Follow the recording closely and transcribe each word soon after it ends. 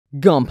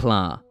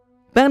Gunpla,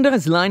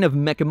 Bandai's line of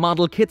mecha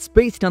model kits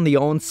based on the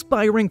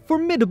awe-inspiring,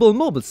 formidable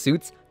mobile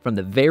suits from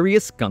the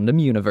various Gundam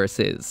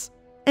universes.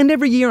 And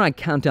every year I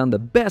count down the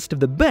best of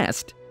the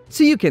best,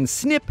 so you can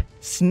snip,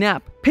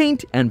 snap,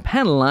 paint, and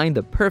panel line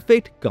the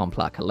perfect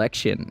Gunpla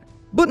collection.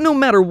 But no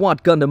matter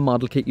what Gundam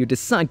model kit you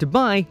decide to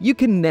buy, you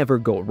can never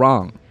go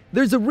wrong.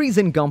 There's a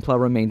reason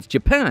Gunpla remains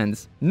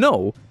Japan's,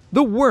 no,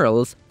 the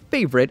world's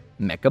favorite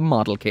mecha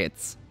model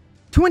kits.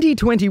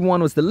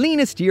 2021 was the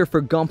leanest year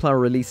for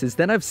Gunpla releases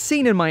that I've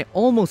seen in my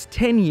almost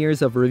 10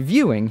 years of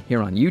reviewing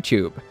here on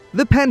YouTube.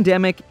 The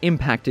pandemic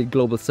impacted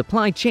global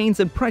supply chains,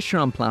 and pressure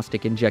on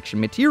plastic injection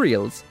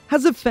materials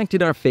has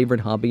affected our favorite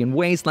hobby in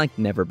ways like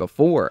never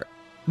before.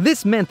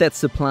 This meant that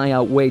supply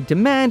outweighed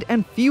demand,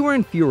 and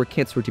fewer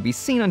kits were to be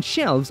seen on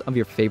shelves of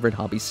your favorite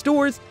hobby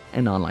stores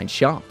and online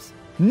shops.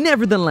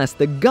 Nevertheless,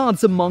 the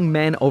gods among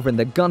men over in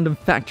the Gundam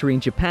factory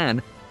in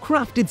Japan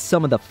crafted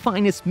some of the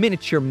finest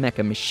miniature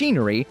mecha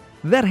machinery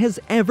that has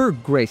ever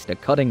graced a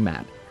cutting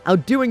mat,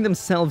 outdoing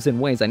themselves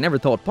in ways I never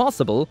thought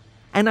possible,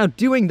 and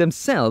outdoing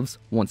themselves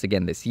once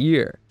again this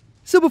year.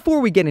 So before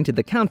we get into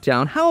the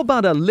countdown, how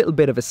about a little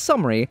bit of a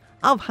summary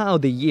of how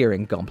the year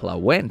in Gunpla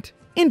went?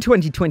 In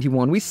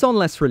 2021, we saw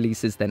less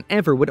releases than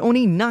ever with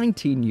only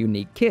 19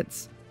 unique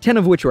kits, 10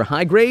 of which were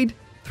high grade,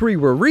 3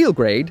 were real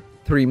grade,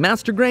 3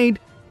 master grade,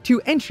 2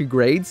 entry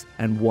grades,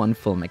 and 1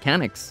 full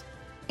mechanics.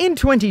 In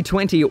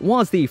 2020, it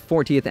was the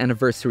 40th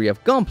anniversary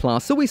of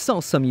Gunpla, so we saw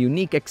some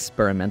unique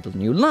experimental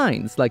new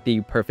lines, like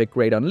the Perfect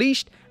Grade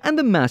Unleashed and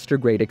the Master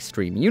Grade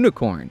Extreme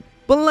Unicorn.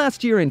 But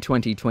last year in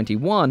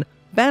 2021,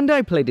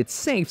 Bandai played it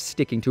safe,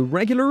 sticking to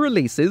regular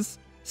releases,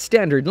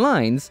 standard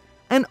lines,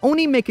 and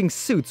only making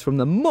suits from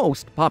the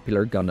most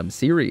popular Gundam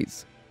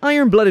series.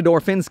 Iron-Blooded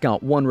Orphans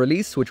got 1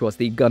 release, which was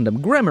the Gundam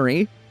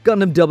Gremory.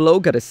 Gundam 00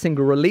 got a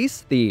single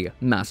release, the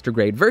Master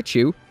Grade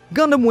Virtue.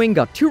 Gundam Wing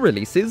got 2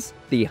 releases,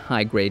 the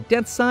high-grade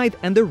Death Scythe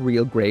and the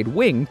real-grade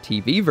Wing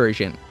TV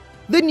version.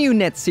 The new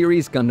net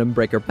series Gundam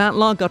Breaker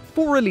Batlog got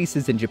 4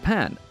 releases in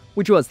Japan,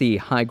 which was the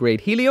high-grade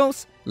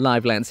Helios,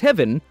 Live Lands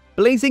Heaven,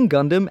 Blazing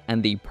Gundam,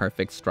 and the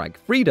Perfect Strike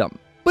Freedom.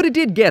 But it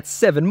did get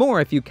 7 more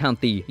if you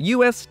count the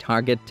US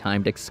Target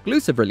timed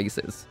exclusive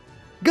releases.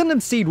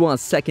 Gundam Seed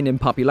was second in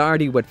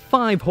popularity with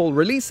 5 whole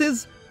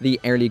releases, the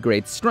early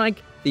grade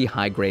Strike, the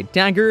high-grade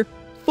Dagger,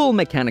 full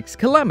mechanics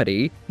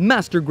Calamity,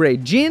 Master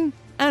Grade Jin,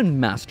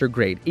 and Master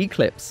Grade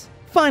Eclipse.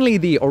 Finally,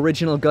 the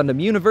original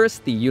Gundam universe,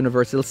 the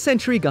Universal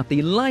Century, got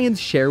the lion's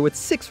share with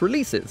 6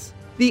 releases.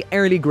 The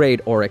early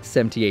grade Oryx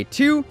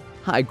 78-2,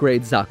 high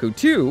grade Zaku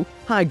 2,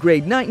 high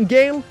grade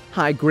Nightingale,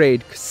 high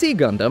grade Xi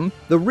Gundam,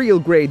 the real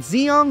grade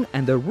Zeong,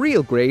 and the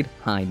real grade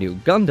Hi-Nu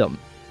Gundam.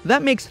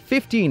 That makes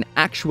 15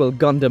 actual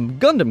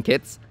Gundam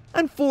kits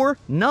and 4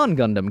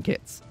 non-Gundam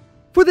kits.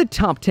 For the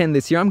top 10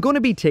 this year, I'm going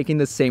to be taking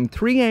the same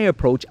 3A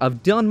approach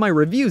I've done my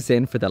reviews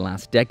in for the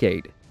last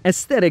decade.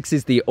 Aesthetics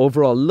is the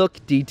overall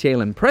look,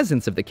 detail, and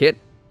presence of the kit.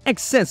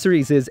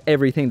 Accessories is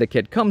everything the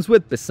kit comes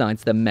with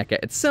besides the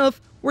mecha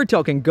itself. We're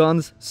talking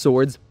guns,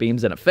 swords,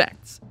 beams, and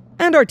effects.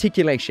 And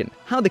articulation,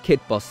 how the kit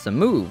busts a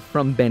move,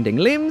 from bending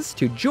limbs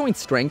to joint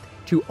strength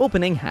to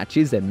opening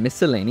hatches and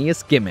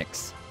miscellaneous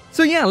gimmicks.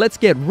 So yeah, let's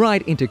get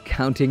right into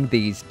counting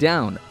these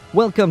down.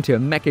 Welcome to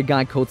Mecha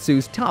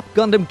Gaikotsu's Top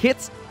Gundam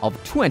Kits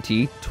of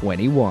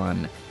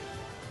 2021.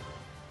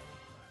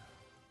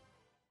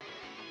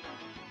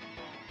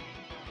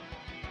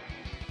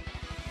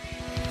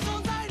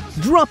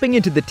 Dropping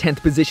into the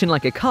 10th position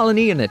like a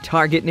colony in a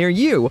target near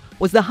you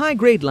was the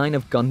high-grade line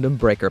of Gundam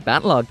Breaker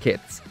Batlog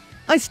kits.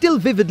 I still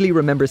vividly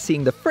remember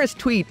seeing the first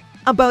tweet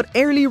about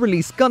early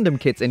release Gundam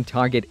kits in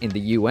Target in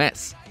the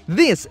US.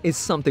 This is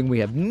something we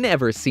have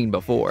never seen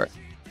before.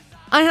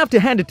 I have to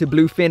hand it to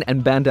Bluefin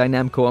and Bandai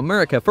Namco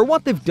America for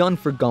what they've done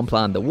for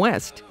Gunpla in the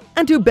West,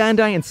 and to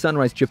Bandai and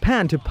Sunrise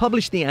Japan to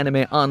publish the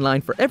anime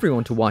online for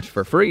everyone to watch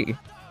for free.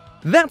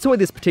 That's why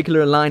this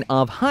particular line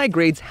of high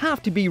grades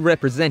have to be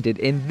represented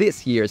in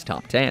this year's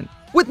top 10,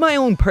 with my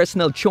own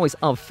personal choice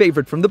of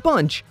favorite from the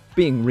bunch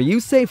being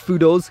Ryusei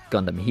Fudo's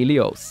Gundam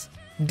Helios.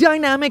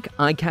 Dynamic,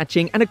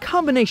 eye-catching, and a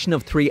combination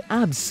of 3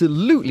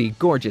 absolutely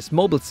gorgeous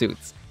mobile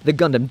suits, the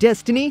Gundam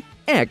Destiny,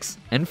 X,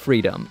 and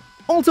Freedom.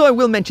 Also, I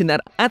will mention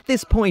that at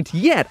this point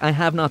yet, I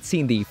have not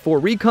seen the 4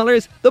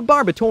 recolors, the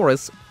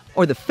Barbatorus,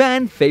 or the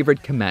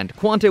fan-favorite Command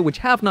Quanta, which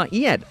have not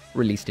yet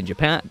released in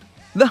Japan.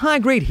 The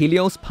high-grade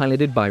Helios,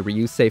 piloted by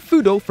Ryusei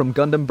Fudo from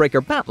Gundam Breaker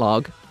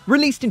Batlog,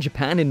 released in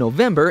Japan in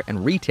November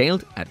and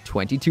retailed at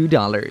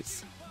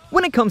 $22.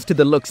 When it comes to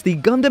the looks, the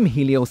Gundam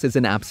Helios is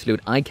an absolute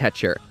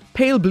eye-catcher.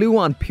 Pale blue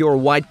on pure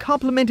white,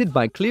 complemented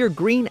by clear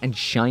green and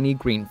shiny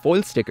green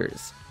foil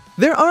stickers.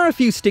 There are a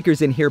few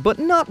stickers in here, but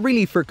not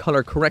really for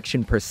color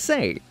correction per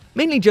se,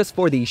 mainly just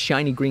for the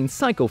shiny green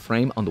psycho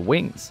frame on the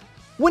wings.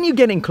 When you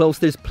get in close,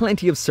 there's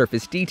plenty of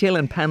surface detail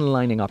and panel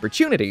lining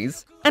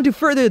opportunities, and to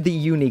further the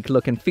unique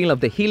look and feel of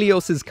the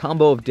Helios'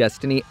 combo of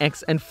Destiny,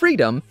 X, and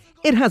Freedom,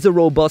 it has a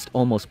robust,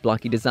 almost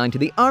blocky design to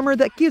the armor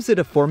that gives it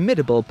a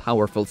formidable,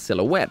 powerful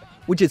silhouette,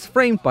 which is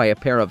framed by a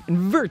pair of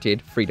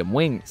inverted Freedom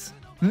wings.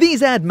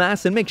 These add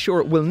mass and make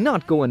sure it will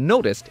not go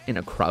unnoticed in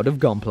a crowd of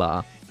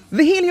Gunpla.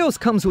 The Helios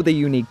comes with a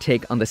unique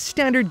take on the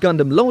standard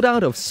Gundam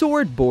loadout of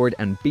sword, board,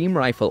 and beam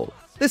rifle.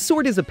 The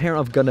sword is a pair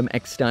of Gundam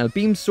X-style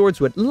beam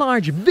swords with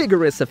large,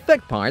 vigorous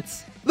effect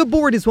parts. The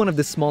board is one of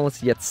the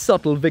smallest yet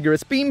subtle,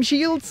 vigorous beam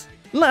shields.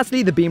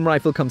 Lastly, the beam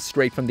rifle comes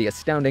straight from the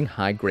astounding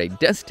high-grade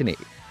Destiny.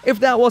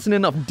 If that wasn't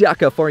enough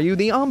DACA for you,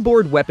 the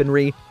onboard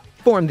weaponry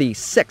form the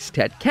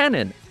Sextet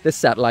Cannon, the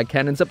satellite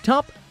cannons up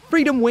top,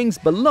 Freedom Wings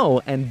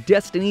below, and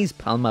Destiny's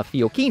Palma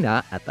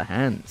Fiocchina at the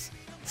hands.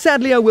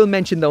 Sadly, I will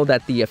mention though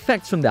that the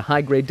effects from the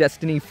high-grade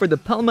Destiny for the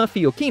Palma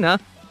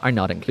Fiocchina are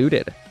not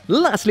included.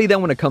 Lastly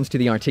then, when it comes to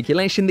the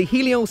articulation, the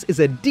Helios is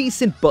a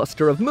decent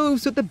buster of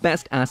moves, with the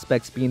best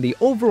aspects being the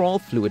overall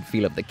fluid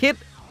feel of the kit,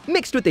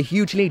 mixed with the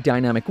hugely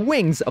dynamic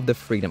wings of the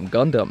Freedom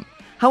Gundam.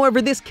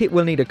 However, this kit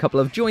will need a couple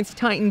of joints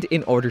tightened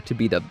in order to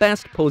be the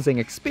best posing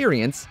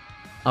experience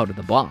out of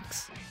the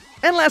box.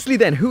 And lastly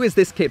then, who is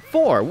this kit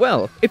for?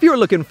 Well, if you're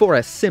looking for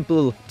a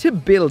simple to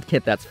build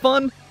kit that's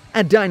fun,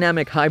 a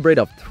dynamic hybrid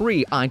of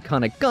 3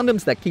 iconic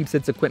Gundams that keeps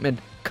its equipment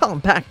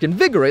compact and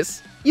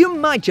vigorous, you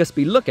might just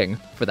be looking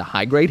for the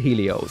high-grade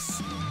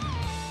Helios.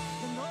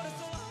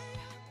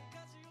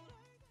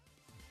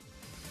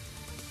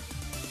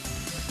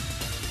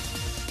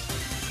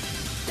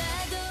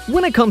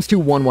 When it comes to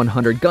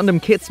 1/100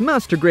 Gundam kits,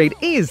 Master Grade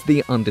is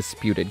the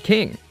undisputed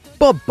king.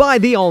 But by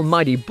the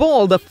almighty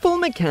ball, the Full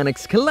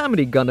Mechanics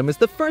Calamity Gundam is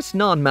the first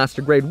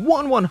non-Master Grade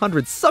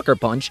 1/100 sucker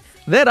punch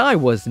that I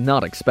was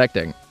not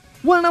expecting.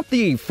 While not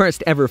the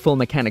first ever Full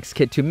Mechanics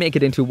kit to make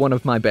it into one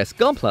of my best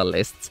Gunpla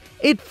lists,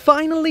 it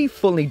finally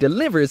fully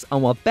delivers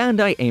on what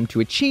Bandai aimed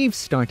to achieve,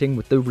 starting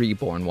with the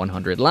Reborn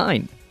 100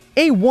 line.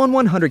 A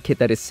 1/100 kit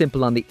that is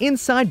simple on the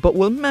inside but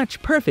will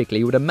match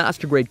perfectly with a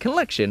Master Grade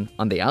collection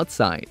on the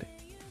outside.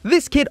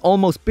 This kit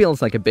almost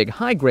builds like a big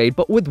high grade,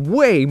 but with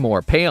way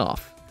more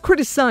payoff.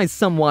 Criticized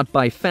somewhat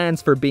by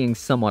fans for being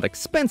somewhat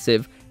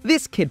expensive,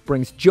 this kit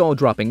brings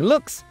jaw-dropping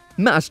looks,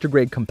 Master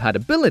Grade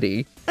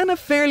compatibility, and a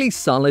fairly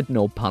solid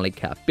no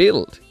polycap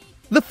build.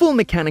 The Full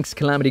Mechanics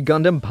Calamity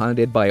Gundam,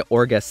 piloted by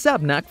Orga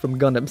Sabnak from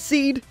Gundam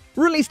Seed,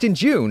 released in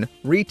June,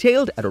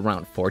 retailed at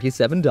around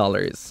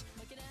 $47.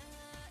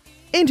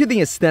 Into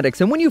the aesthetics,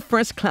 and when you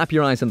first clap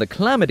your eyes on the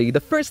Calamity, the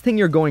first thing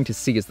you're going to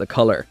see is the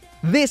color.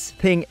 This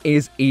thing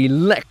is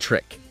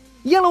electric.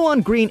 Yellow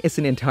on green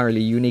isn't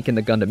entirely unique in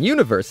the Gundam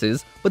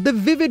universes, but the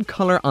vivid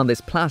color on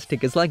this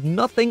plastic is like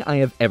nothing I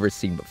have ever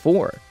seen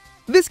before.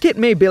 This kit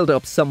may build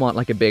up somewhat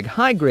like a big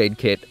high-grade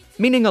kit,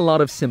 meaning a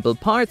lot of simple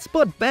parts,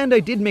 but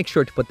Bandai did make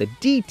sure to put the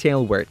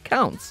detail where it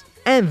counts.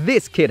 And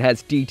this kit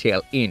has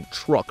detail in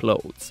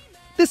truckloads.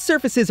 The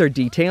surfaces are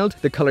detailed,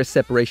 the color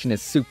separation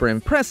is super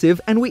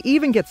impressive, and we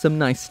even get some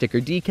nice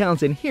sticker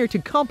decals in here to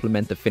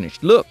complement the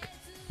finished look.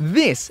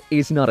 This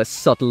is not a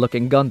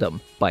subtle-looking Gundam,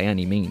 by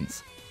any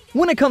means.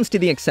 When it comes to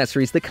the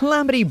accessories, the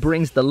Calamity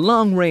brings the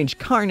long-range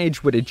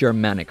carnage with a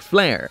Germanic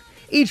flair,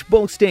 each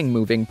boasting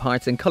moving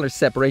parts and color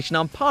separation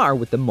on par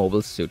with the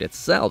mobile suit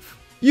itself.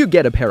 You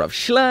get a pair of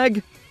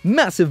Schlag,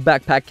 massive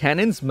backpack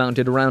cannons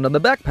mounted around on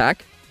the backpack,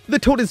 the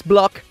Totus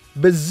block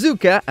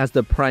bazooka as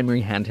the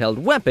primary handheld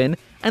weapon,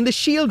 and the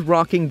shield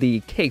rocking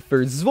the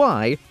Käfer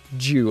Zwei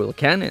dual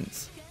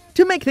cannons.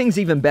 To make things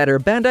even better,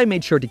 Bandai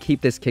made sure to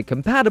keep this kit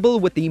compatible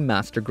with the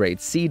Master Grade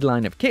Seed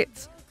line of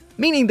kits,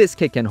 meaning this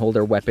kit can hold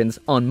their weapons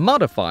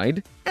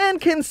unmodified and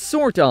can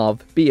sort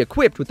of be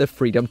equipped with the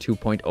Freedom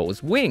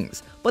 2.0's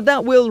wings, but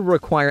that will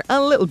require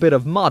a little bit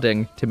of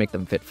modding to make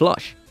them fit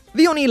flush.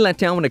 The only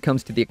letdown when it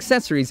comes to the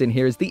accessories in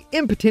here is the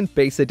impotent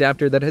base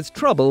adapter that has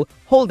trouble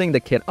holding the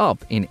kit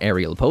up in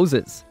aerial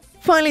poses.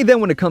 Finally then,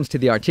 when it comes to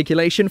the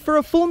articulation, for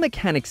a Full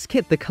Mechanics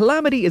kit, the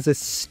Calamity is a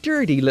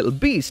sturdy little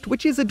beast,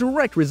 which is a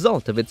direct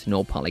result of its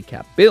no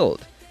polycap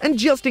build. And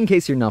just in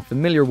case you're not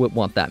familiar with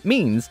what that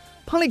means,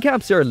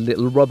 polycaps are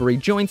little rubbery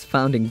joints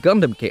found in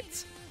Gundam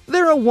kits.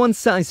 They're a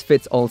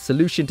one-size-fits-all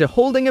solution to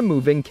holding a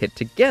moving kit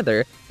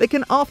together that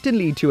can often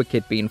lead to a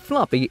kit being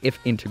floppy if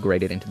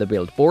integrated into the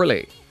build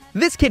poorly.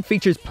 This kit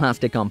features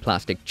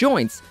plastic-on-plastic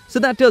joints, so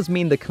that does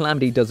mean the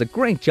Calamity does a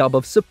great job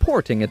of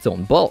supporting its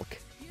own bulk.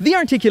 The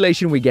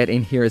articulation we get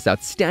in here is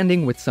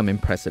outstanding with some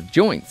impressive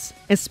joints,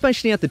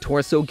 especially at the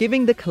torso,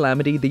 giving the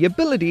Calamity the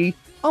ability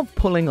of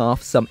pulling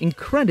off some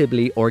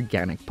incredibly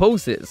organic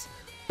poses.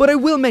 But I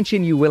will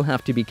mention you will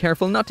have to be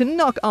careful not to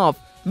knock off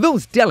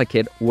those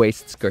delicate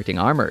waist-skirting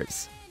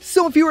armors.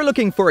 So if you are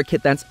looking for a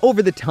kit that's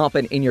over the top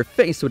and in your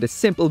face with a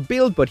simple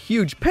build but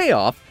huge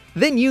payoff,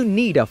 then you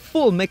need a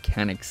Full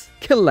Mechanics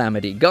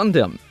Calamity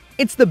Gundam.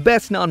 It's the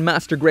best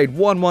non-Master Grade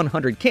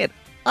 1/100 kit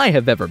I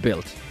have ever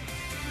built.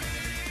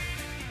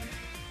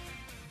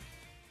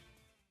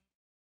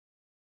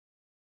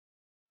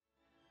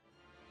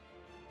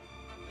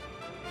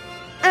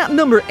 At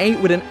number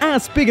 8, with an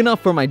ass big enough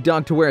for my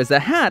dog to wear as a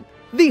hat,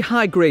 the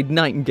high-grade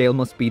Nightingale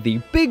must be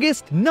the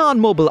biggest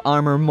non-mobile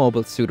armor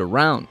mobile suit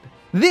around.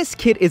 This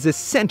kit is a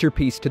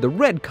centerpiece to the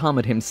Red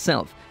Comet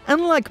himself,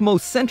 and like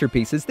most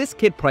centerpieces, this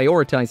kit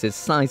prioritizes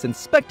size and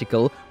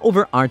spectacle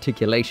over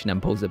articulation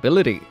and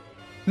posability.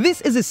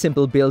 This is a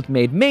simple build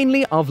made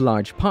mainly of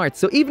large parts,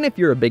 so even if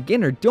you're a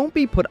beginner, don't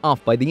be put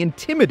off by the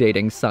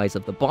intimidating size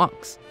of the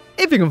box.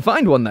 If you can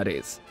find one, that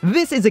is.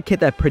 This is a kit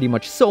that pretty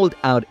much sold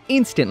out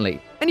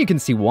instantly, and you can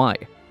see why.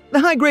 The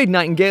high-grade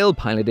Nightingale,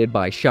 piloted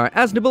by Char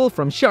Aznable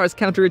from Char's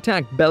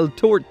counterattack Belle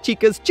Tourt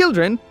Chica's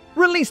Children,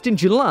 released in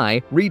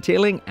July,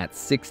 retailing at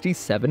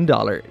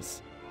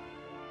 $67.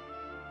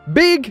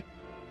 Big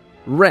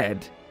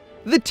Red.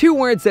 The two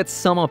words that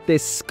sum up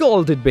this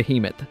scalded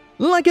behemoth.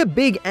 Like a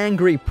big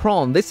angry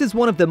prawn, this is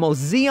one of the most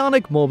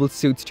Zeonic mobile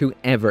suits to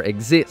ever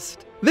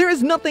exist. There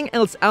is nothing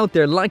else out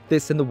there like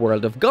this in the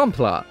world of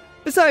Gunpla.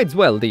 Besides,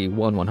 well, the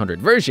 1/100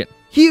 version.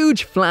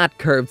 Huge, flat,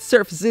 curved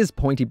surfaces,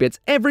 pointy bits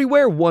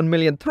everywhere, 1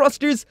 million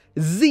thrusters,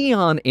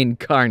 Zeon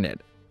incarnate.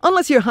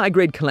 Unless your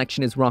high-grade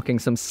collection is rocking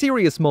some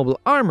serious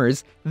mobile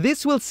armors,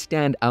 this will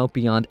stand out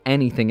beyond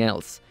anything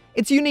else.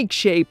 Its unique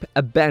shape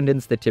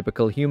abandons the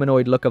typical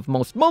humanoid look of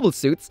most mobile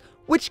suits,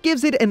 which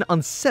gives it an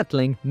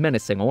unsettling,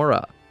 menacing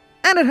aura.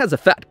 And it has a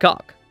fat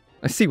cock.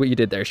 I see what you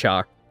did there,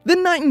 Char. The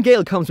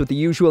Nightingale comes with the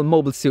usual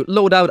mobile suit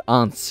loadout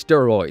on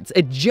steroids,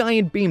 a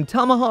giant beam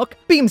tomahawk,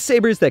 beam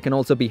sabers that can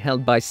also be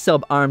held by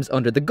sub-arms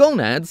under the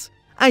gonads,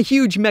 a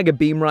huge mega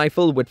beam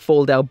rifle with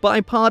fold-out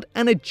bipod,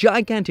 and a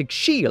gigantic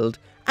shield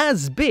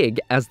as big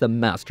as the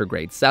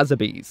master-grade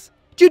Sazabis.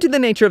 Due to the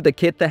nature of the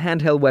kit, the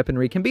handheld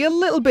weaponry can be a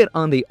little bit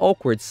on the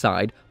awkward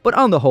side, but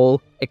on the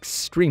whole,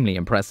 extremely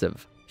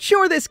impressive.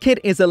 Sure, this kit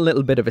is a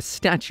little bit of a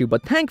statue,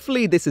 but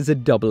thankfully this is a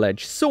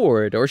double-edged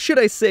sword, or should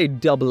I say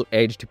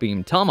double-edged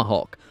beam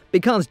tomahawk,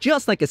 because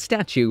just like a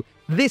statue,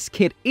 this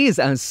kit is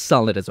as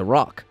solid as a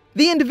rock.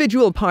 The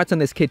individual parts on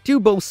this kit do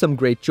boast some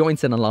great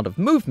joints and a lot of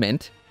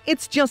movement,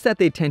 it's just that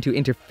they tend to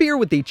interfere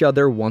with each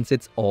other once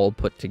it's all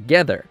put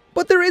together.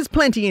 But there is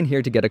plenty in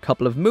here to get a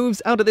couple of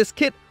moves out of this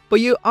kit,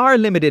 but you are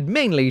limited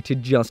mainly to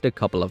just a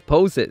couple of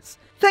poses.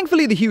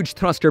 Thankfully, the huge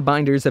thruster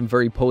binders and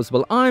very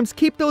poseable arms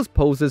keep those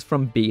poses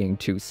from being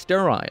too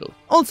sterile.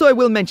 Also, I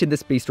will mention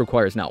this beast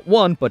requires not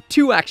one, but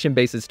two action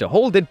bases to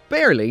hold it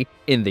barely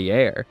in the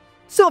air.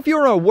 So if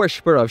you're a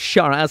worshipper of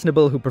Char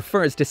Aznable who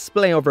prefers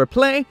display over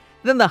play,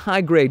 then the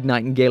high-grade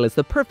Nightingale is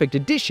the perfect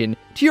addition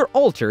to your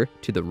altar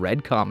to the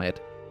Red Comet.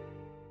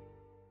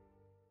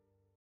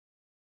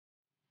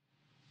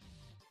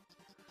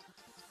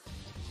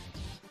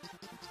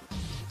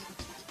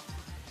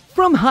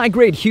 From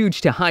high-grade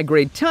huge to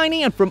high-grade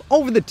tiny, and from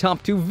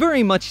over-the-top to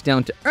very much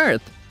down to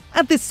earth,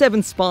 at the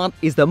 7th spot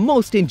is the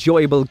most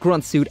enjoyable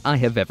grunt suit I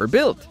have ever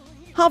built.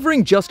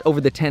 Hovering just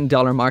over the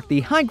 $10 mark,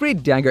 the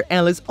high-grade Dagger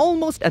L is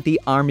almost at the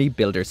army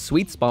builder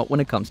sweet spot when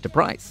it comes to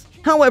price.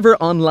 However,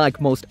 unlike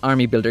most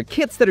army builder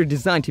kits that are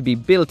designed to be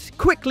built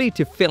quickly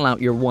to fill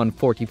out your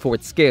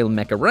 1/44th scale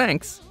mecha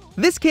ranks,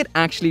 this kit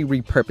actually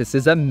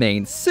repurposes a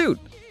main suit.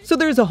 So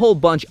there's a whole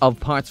bunch of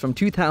parts from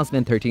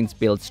 2013's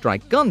build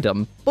Strike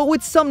Gundam, but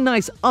with some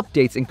nice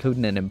updates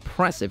including an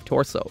impressive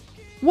torso.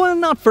 While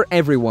not for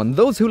everyone,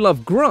 those who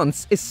love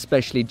grunts,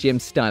 especially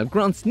gym-style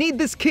grunts, need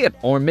this kit,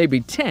 or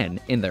maybe 10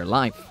 in their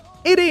life.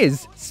 It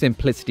is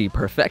simplicity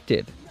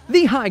perfected.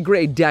 The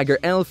high-grade Dagger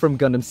L from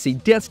Gundam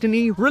Seed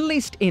Destiny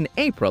released in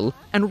April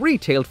and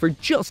retailed for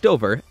just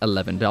over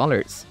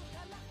 $11.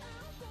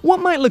 What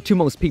might look to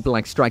most people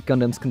like Strike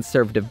Gundam's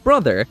conservative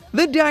brother,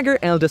 the Dagger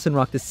L doesn't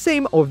rock the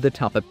same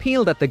over-the-top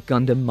appeal that the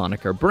Gundam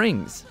moniker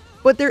brings.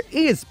 But there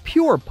is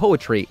pure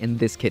poetry in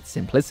this kit's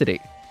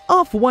simplicity.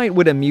 Off-white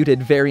with a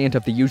muted variant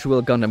of the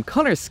usual Gundam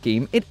color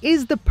scheme, it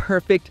is the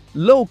perfect,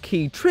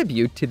 low-key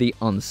tribute to the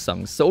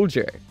unsung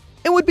soldier.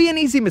 It would be an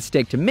easy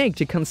mistake to make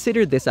to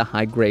consider this a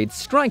high-grade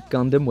Strike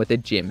Gundam with a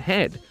gym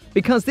head,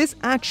 because this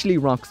actually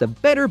rocks a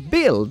better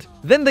build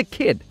than the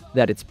kit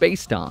that it's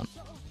based on.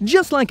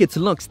 Just like its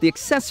looks, the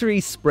accessory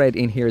spread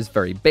in here is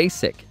very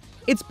basic.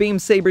 It's beam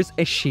sabers,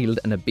 a shield,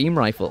 and a beam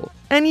rifle.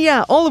 And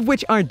yeah, all of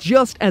which are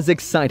just as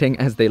exciting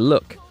as they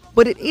look.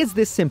 But it is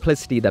this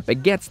simplicity that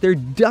begets their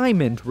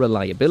diamond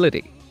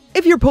reliability.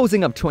 If you're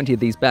posing up 20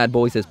 of these bad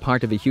boys as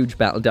part of a huge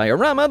battle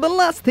diorama, the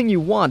last thing you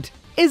want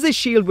is a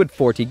shield with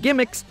 40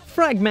 gimmicks,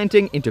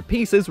 fragmenting into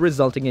pieces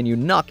resulting in you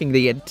knocking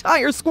the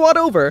entire squad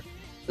over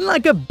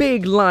like a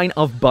big line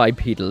of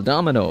bipedal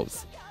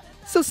dominoes.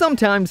 So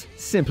sometimes,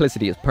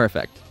 simplicity is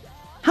perfect.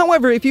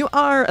 However, if you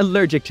are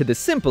allergic to the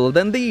simple,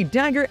 then the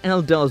Dagger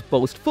L does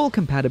boast full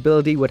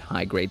compatibility with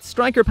high-grade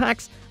striker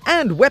packs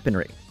and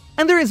weaponry.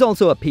 And there is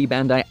also a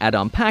P-Bandai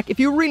add-on pack if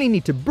you really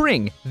need to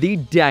bring the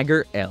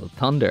Dagger L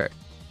Thunder.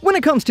 When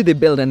it comes to the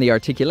build and the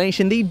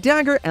articulation, the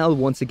Dagger L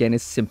once again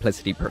is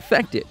simplicity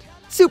perfected.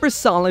 Super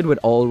solid with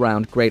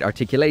all-round great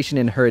articulation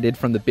inherited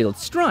from the build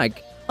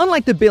Strike.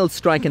 Unlike the build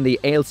Strike and the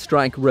Ale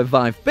Strike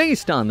Revive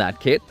based on that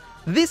kit,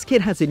 this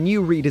kit has a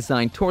new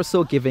redesigned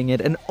torso, giving it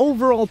an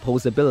overall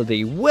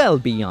posability well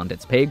beyond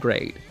its pay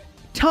grade,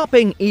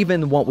 topping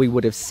even what we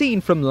would have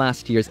seen from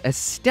last year's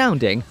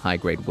astounding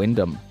high-grade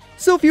Gundam.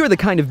 So if you're the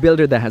kind of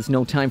builder that has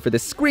no time for the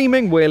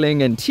screaming,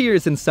 wailing, and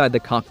tears inside the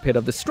cockpit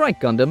of the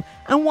Strike Gundam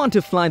and want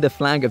to fly the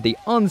flag of the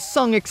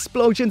unsung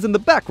explosions in the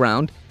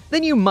background,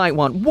 then you might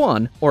want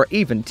 1 or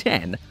even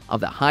 10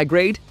 of the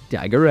high-grade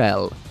Dagger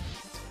L.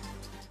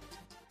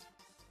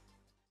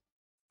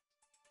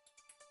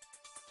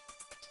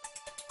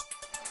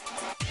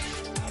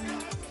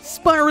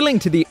 Spiraling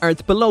to the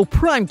earth below,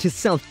 primed to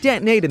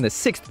self-detonate in the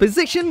 6th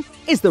position,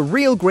 is the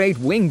real grade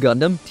Wing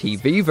Gundam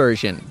TV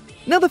version.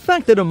 Now, the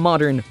fact that a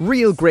modern,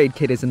 real grade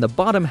kit is in the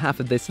bottom half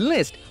of this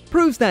list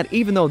proves that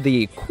even though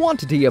the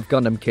quantity of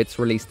Gundam kits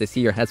released this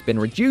year has been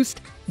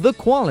reduced, the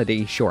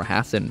quality sure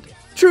hasn't.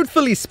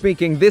 Truthfully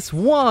speaking, this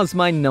was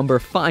my number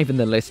 5 in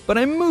the list, but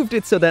I moved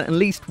it so that at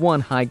least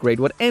one high grade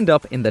would end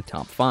up in the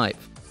top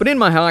 5. But in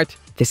my heart,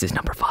 this is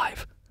number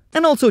 5.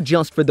 And also,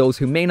 just for those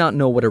who may not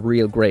know what a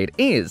real grade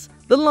is,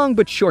 the long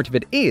but short of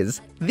it is,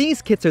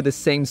 these kits are the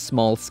same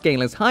small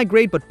scale as high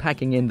grade but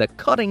packing in the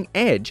cutting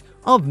edge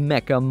of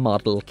mecha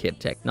model kit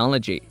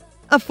technology.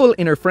 A full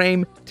inner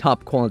frame,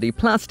 top quality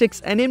plastics,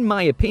 and in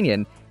my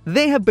opinion,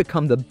 they have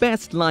become the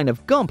best line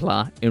of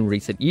Gunpla in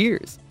recent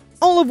years.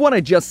 All of what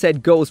I just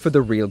said goes for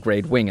the real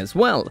grade wing as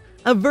well.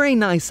 A very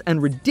nice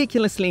and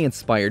ridiculously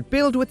inspired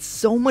build with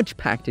so much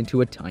packed into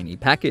a tiny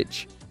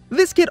package.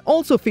 This kit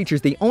also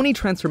features the only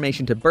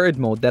transformation to bird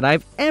mode that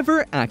I've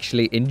ever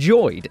actually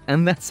enjoyed,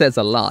 and that says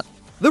a lot.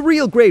 The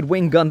real grade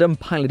Wing Gundam,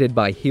 piloted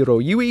by Hiro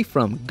Yui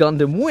from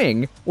Gundam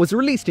Wing, was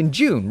released in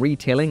June,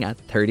 retailing at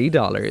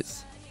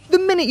 $30. The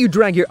minute you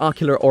drag your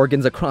ocular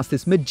organs across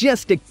this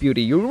majestic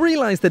beauty, you'll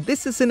realize that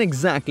this isn't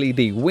exactly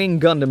the Wing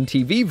Gundam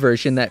TV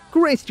version that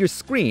graced your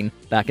screen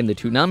back in the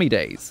Toonami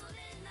days.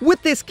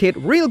 With this kit,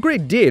 Real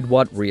Grade did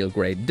what Real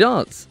Grade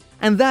does,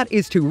 and that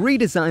is to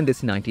redesign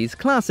this 90s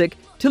classic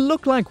to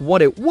look like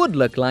what it would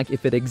look like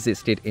if it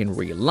existed in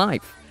real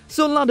life.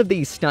 So a lot of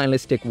these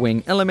stylistic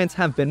wing elements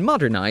have been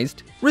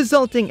modernized,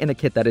 resulting in a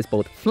kit that is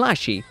both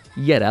flashy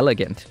yet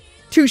elegant.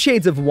 2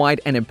 shades of white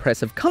and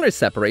impressive color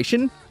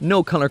separation,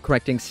 no color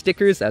correcting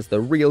stickers as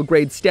the Real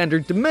Grade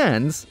standard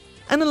demands,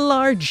 and a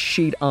large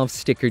sheet of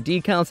sticker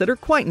decals that are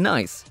quite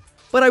nice.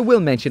 But I will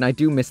mention I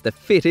do miss the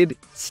fitted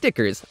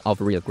stickers of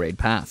Real Grade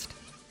past.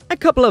 A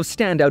couple of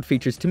standout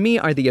features to me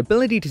are the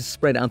ability to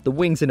spread out the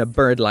wings in a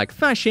bird-like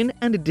fashion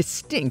and a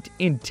distinct,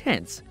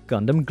 intense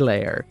Gundam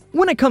glare.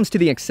 When it comes to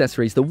the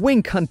accessories, the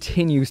wing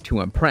continues to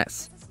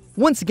impress.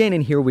 Once again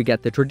in here we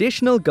get the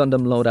traditional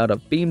Gundam loadout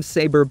of beam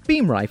saber,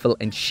 beam rifle,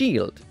 and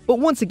shield. But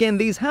once again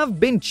these have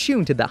been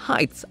tuned to the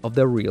heights of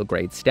the Real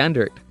Grade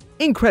standard.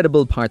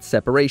 Incredible part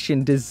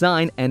separation,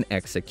 design, and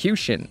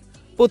execution.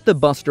 Both the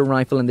Buster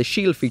rifle and the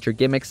shield feature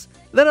gimmicks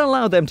that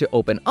allow them to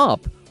open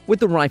up. With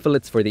the rifle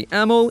it's for the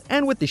ammo,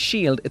 and with the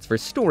shield it's for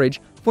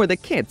storage for the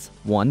kit's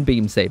one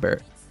beam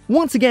saber.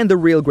 Once again, the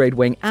Real Grade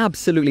wing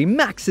absolutely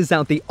maxes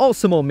out the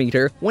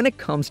Osmo-meter when it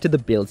comes to the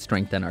build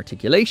strength and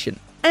articulation.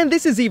 And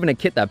this is even a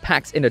kit that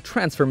packs in a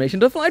transformation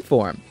to flight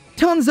form.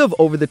 Tons of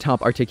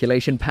over-the-top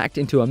articulation packed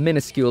into a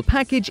minuscule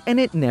package, and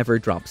it never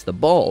drops the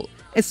ball,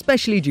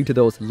 especially due to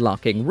those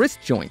locking wrist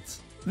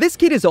joints. This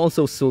kit is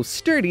also so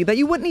sturdy that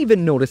you wouldn't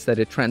even notice that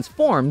it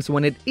transforms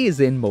when it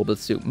is in mobile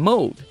suit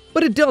mode.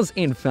 But it does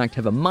in fact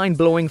have a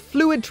mind-blowing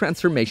fluid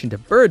transformation to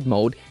bird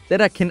mode that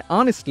I can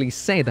honestly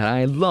say that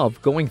I love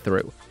going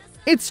through.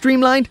 It's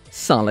streamlined,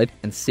 solid,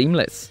 and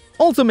seamless.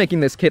 Also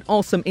making this kit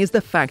awesome is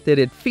the fact that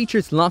it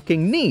features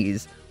locking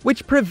knees,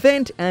 which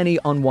prevent any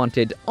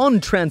unwanted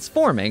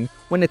untransforming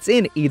when it's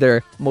in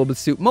either mobile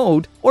suit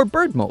mode or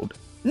bird mode.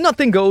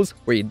 Nothing goes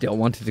where you don't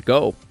want it to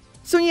go.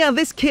 So yeah,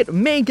 this kit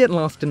may get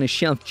lost on a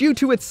shelf due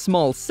to its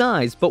small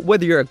size, but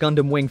whether you're a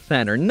Gundam Wing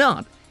fan or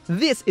not,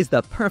 this is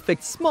the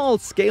perfect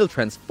small-scale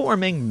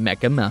transforming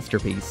mecha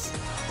masterpiece.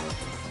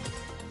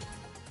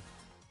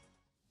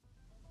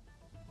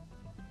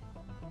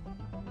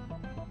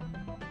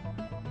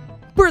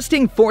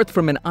 Bursting forth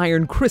from an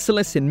iron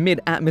chrysalis in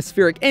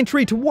mid-atmospheric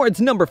entry towards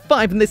number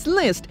 5 in this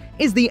list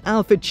is the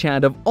alpha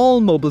chad of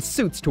all mobile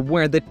suits to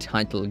wear the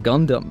title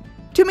Gundam.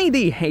 To me,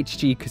 the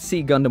HGUC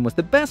Xi Gundam was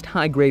the best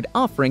high-grade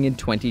offering in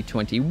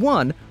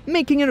 2021,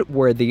 making it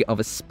worthy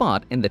of a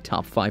spot in the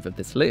top 5 of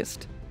this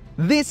list.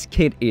 This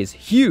kit is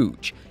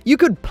huge. You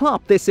could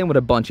plop this in with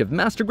a bunch of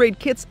master-grade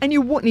kits and you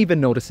wouldn't even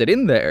notice it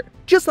in there.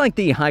 Just like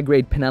the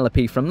high-grade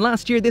Penelope from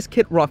last year, this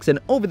kit rocks an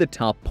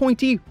over-the-top,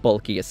 pointy,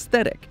 bulky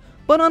aesthetic.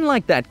 But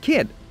unlike that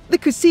kit, the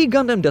Xi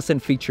Gundam doesn't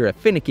feature a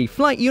finicky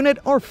flight unit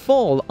or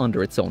fall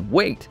under its own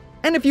weight.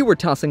 And if you were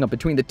tossing up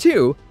between the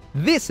two,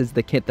 this is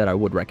the kit that I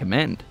would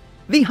recommend.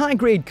 The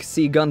high-grade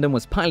Xi Gundam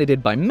was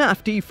piloted by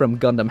Mafty from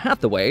Gundam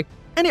Hathaway,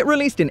 and it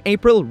released in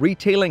April,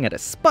 retailing at a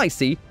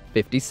spicy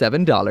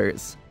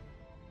 $57.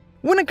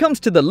 When it comes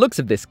to the looks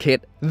of this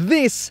kit,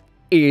 this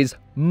is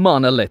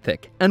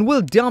monolithic and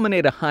will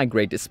dominate a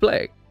high-grade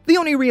display. The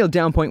only real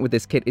down point with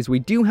this kit is we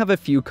do have a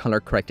few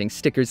color-correcting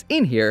stickers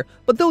in here,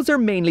 but those are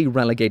mainly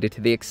relegated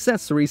to the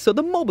accessories, so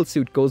the mobile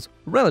suit goes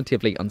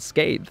relatively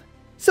unscathed.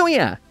 So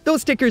yeah,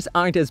 those stickers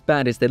aren't as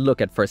bad as they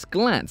look at first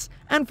glance,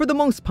 and for the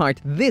most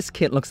part, this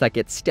kit looks like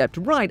it stepped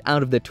right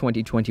out of the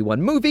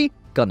 2021 movie,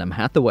 Gundam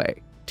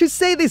Hathaway. To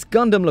say this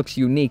Gundam looks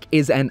unique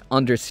is an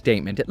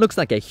understatement. It looks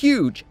like a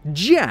huge,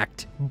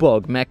 jacked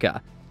bug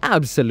mecha.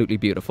 Absolutely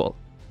beautiful.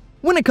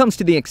 When it comes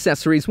to the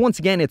accessories, once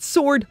again it's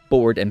sword,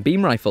 board, and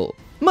beam rifle.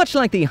 Much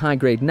like the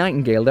high-grade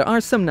Nightingale, there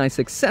are some nice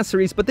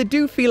accessories, but they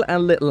do feel a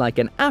little like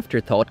an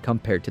afterthought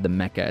compared to the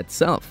mecha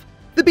itself.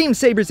 The beam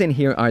sabers in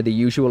here are the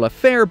usual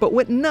affair, but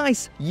with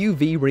nice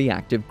UV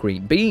reactive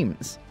green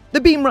beams. The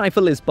beam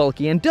rifle is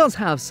bulky and does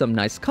have some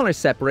nice color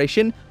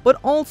separation, but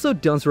also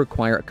does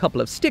require a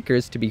couple of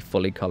stickers to be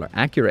fully color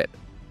accurate.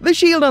 The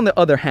shield, on the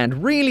other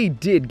hand, really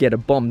did get a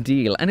bum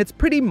deal, and it's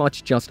pretty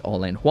much just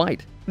all in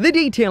white. The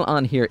detail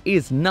on here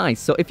is nice,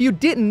 so if you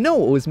didn't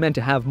know it was meant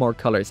to have more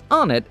colors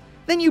on it,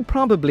 then you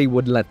probably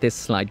would let this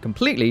slide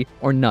completely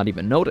or not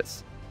even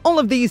notice. All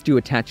of these do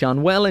attach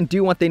on well and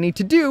do what they need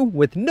to do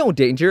with no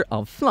danger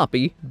of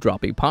floppy,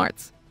 droppy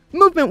parts.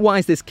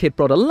 Movement-wise, this kit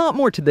brought a lot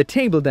more to the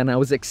table than I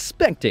was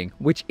expecting,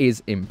 which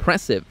is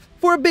impressive.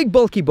 For a big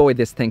bulky boy,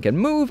 this thing can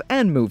move,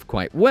 and move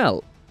quite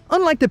well.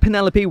 Unlike the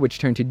Penelope, which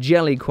turned to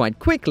jelly quite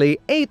quickly,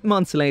 8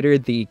 months later,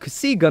 the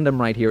Xi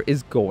Gundam right here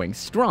is going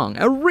strong,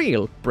 a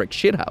real brick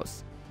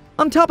shithouse.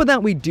 On top of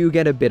that, we do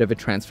get a bit of a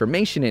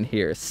transformation in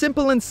here,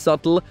 simple and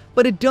subtle,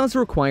 but it does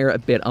require a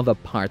bit of a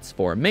parts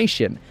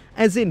formation,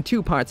 as in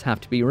 2 parts have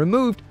to be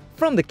removed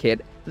from the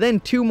kit, then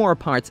 2 more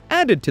parts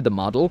added to the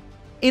model,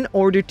 in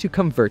order to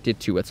convert it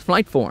to its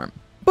flight form.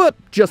 But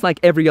just like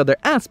every other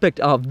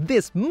aspect of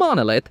this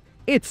monolith,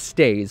 it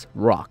stays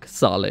rock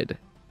solid.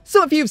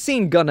 So if you've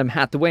seen Gundam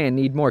Hathaway and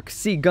need more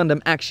Xi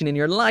Gundam action in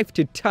your life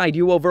to tide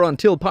you over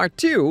until part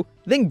 2,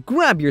 then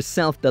grab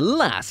yourself the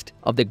last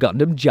of the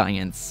Gundam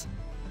giants.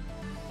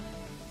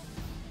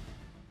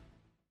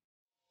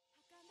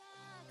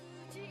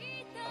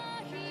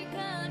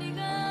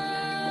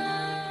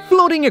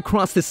 Floating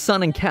across the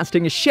sun and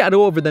casting a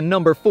shadow over the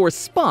number 4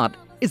 spot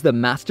is the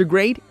Master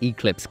Grade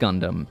Eclipse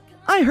Gundam.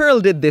 I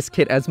heralded this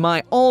kit as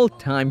my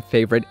all-time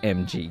favorite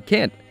MG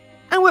kit.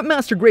 And with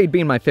Master Grade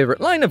being my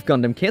favorite line of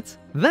Gundam kits,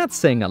 that's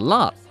saying a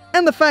lot.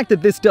 And the fact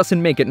that this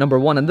doesn't make it number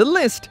 1 on the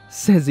list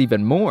says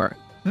even more.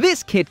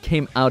 This kit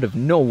came out of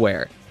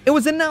nowhere. It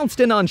was announced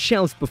and on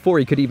shelves before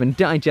you could even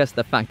digest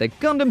the fact that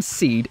Gundam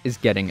Seed is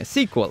getting a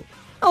sequel,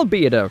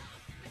 albeit a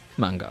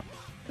manga.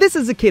 This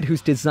is a kit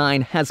whose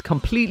design has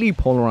completely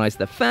polarized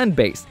the fan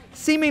base,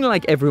 seeming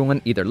like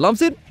everyone either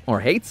loves it or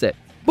hates it.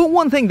 But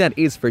one thing that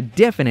is for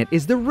definite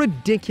is the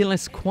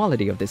ridiculous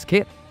quality of this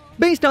kit.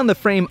 Based on the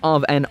frame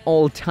of an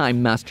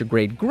all-time Master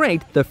Grade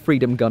great, the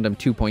Freedom Gundam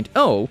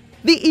 2.0,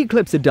 the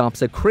Eclipse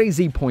adopts a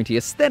crazy pointy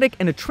aesthetic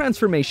and a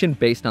transformation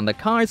based on the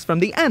cars from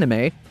the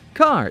anime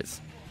Cars.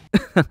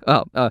 Future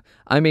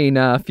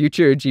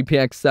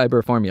GPX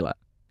Cyber Formula.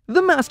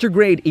 The Master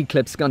Grade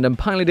Eclipse Gundam,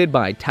 piloted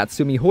by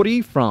Tatsumi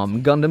Hori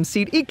from Gundam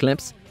Seed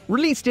Eclipse,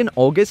 released in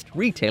August,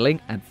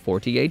 retailing at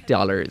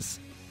 $48.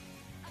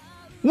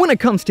 When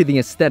it comes to the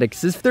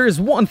aesthetics, if there's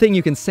one thing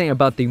you can say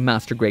about the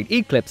Master Grade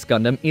Eclipse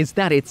Gundam, is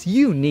that it's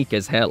unique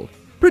as hell.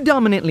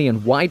 Predominantly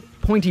in white,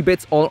 pointy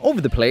bits all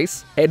over the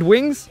place, head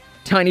wings,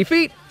 tiny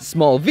feet,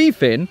 small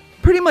V-fin,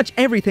 pretty much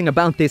everything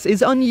about this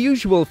is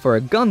unusual for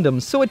a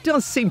Gundam, so it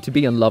does seem to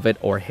be a love it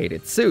or hate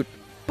it suit.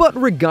 But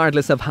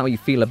regardless of how you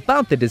feel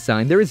about the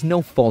design, there is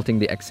no faulting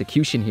the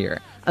execution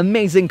here.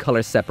 Amazing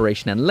color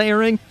separation and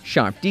layering,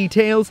 sharp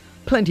details,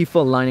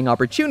 plentiful lining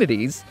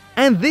opportunities,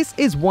 and this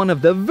is one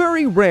of the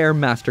very rare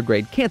Master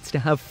Grade kits to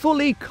have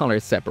fully color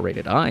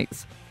separated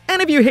eyes.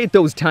 And if you hate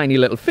those tiny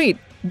little feet,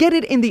 get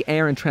it in the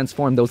air and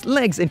transform those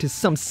legs into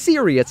some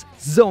serious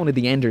Zone of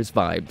the Enders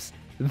vibes.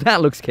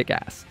 That looks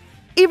kick-ass.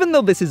 Even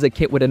though this is a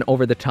kit with an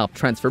over-the-top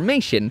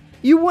transformation,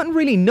 you wouldn't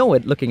really know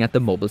it looking at the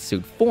mobile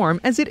suit form,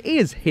 as it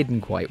is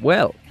hidden quite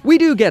well. We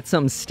do get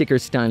some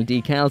sticker-style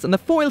decals, and the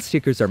foil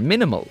stickers are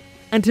minimal.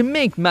 And to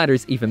make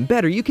matters even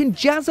better, you can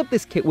jazz up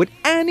this kit with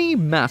any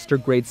Master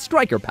Grade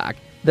Striker pack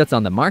that's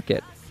on the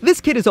market. This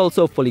kit is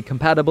also fully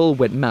compatible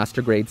with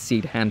Master Grade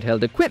Seed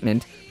handheld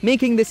equipment,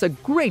 making this a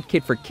great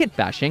kit for kit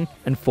bashing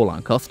and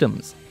full-on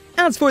customs.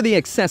 As for the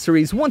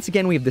accessories, once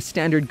again we have the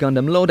standard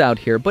Gundam loadout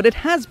here, but it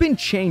has been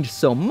changed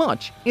so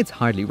much, it's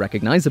hardly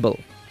recognizable.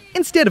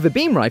 Instead of a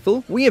beam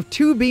rifle, we have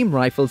 2 beam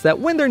rifles that,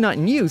 when they're not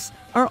in use,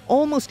 are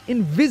almost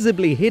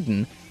invisibly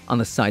hidden on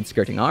the side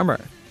skirting armor.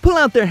 Pull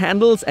out their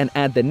handles and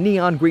add the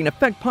neon green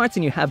effect parts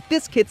and you have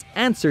this kit's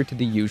answer to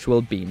the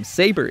usual beam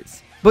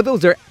sabers. But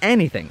those are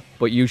anything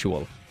but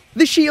usual.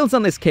 The shields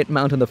on this kit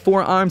mount on the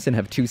forearms and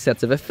have 2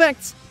 sets of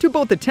effects to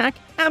both attack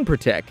and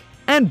protect.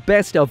 And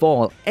best of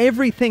all,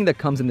 everything that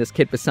comes in this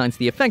kit besides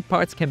the effect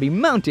parts can be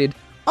mounted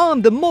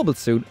on the mobile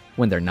suit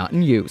when they're not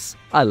in use.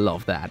 I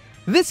love that.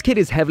 This kit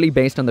is heavily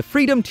based on the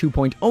Freedom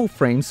 2.0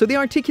 frame, so the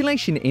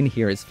articulation in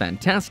here is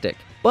fantastic.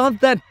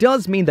 But that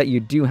does mean that you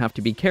do have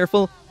to be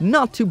careful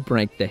not to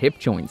break the hip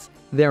joints.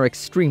 They're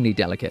extremely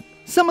delicate.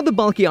 Some of the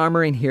bulky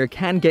armor in here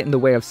can get in the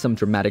way of some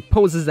dramatic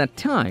poses at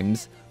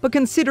times, but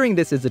considering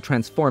this is a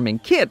transforming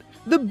kit,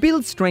 the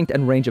build strength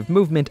and range of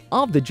movement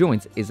of the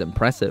joints is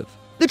impressive.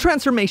 The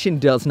transformation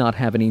does not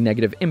have any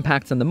negative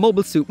impacts on the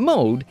mobile suit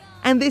mode,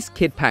 and this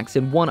kit packs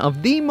in one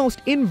of the most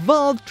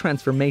involved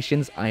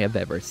transformations I have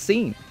ever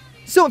seen.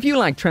 So if you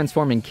like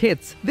transforming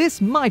kits,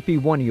 this might be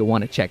one you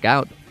want to check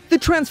out. The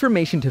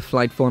transformation to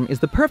flight form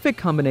is the perfect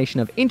combination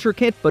of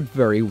intricate but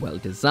very well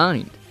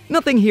designed.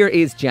 Nothing here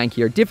is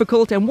janky or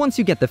difficult, and once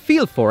you get the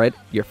feel for it,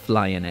 you're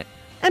flying it.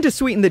 And to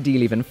sweeten the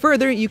deal even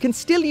further, you can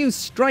still use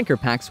striker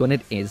packs when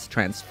it is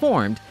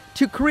transformed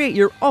to create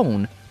your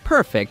own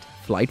perfect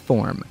flight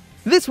form.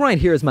 This right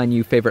here is my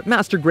new favorite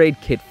Master Grade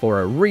kit for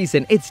a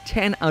reason. It's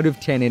 10 out of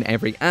 10 in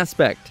every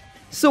aspect.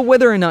 So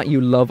whether or not you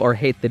love or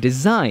hate the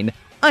design,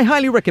 I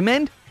highly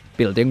recommend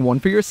building one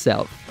for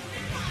yourself.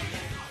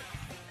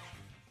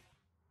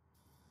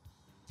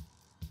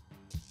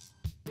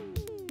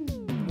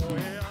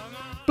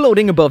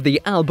 Floating above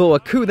the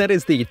Alboa coup, that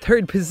is the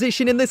third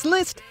position in this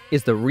list,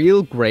 is the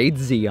real grade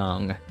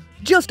Zeong.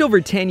 Just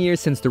over 10 years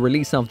since the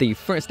release of the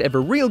first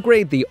ever real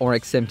grade, the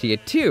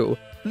RX-78-2,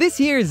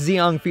 this year's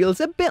Zeong feels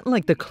a bit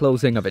like the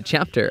closing of a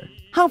chapter.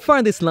 How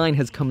far this line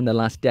has come in the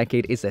last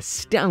decade is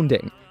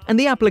astounding, and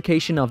the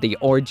application of the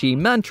RG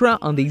mantra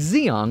on the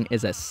Zeong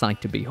is a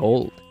sight to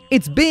behold.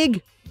 It's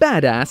big,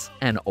 badass,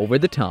 and over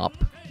the top.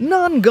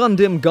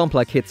 Non-Gundam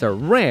Gunpla kits are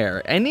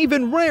rare, and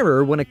even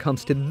rarer when it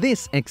comes to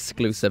this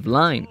exclusive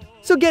line.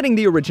 So getting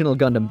the original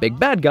Gundam Big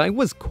Bad Guy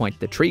was quite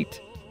the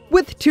treat.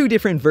 With two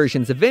different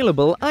versions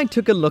available, I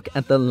took a look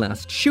at the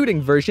last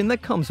shooting version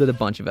that comes with a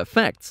bunch of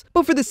effects.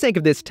 But for the sake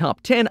of this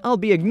top 10, I'll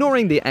be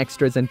ignoring the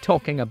extras and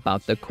talking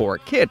about the core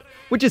kit,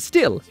 which is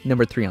still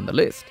number 3 on the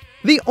list.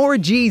 The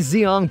RG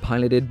Zeong,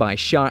 piloted by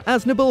Char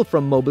Aznable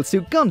from Mobile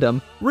Suit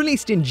Gundam,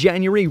 released in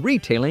January,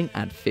 retailing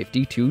at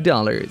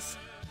 $52.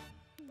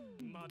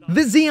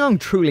 The Zeong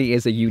truly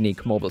is a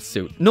unique mobile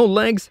suit. No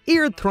legs,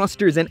 ear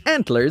thrusters, and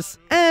antlers.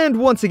 And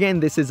once again,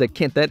 this is a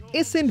kit that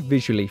isn't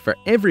visually for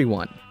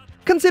everyone.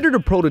 Considered a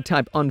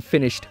prototype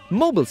unfinished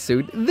mobile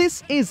suit,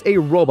 this is a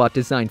robot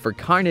designed for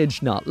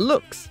carnage, not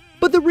looks.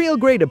 But the real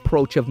great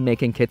approach of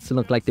making kits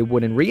look like they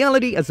would in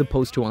reality as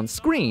opposed to on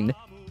screen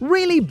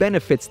really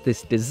benefits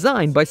this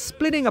design by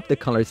splitting up the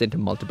colors into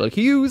multiple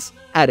hues,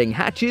 adding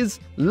hatches,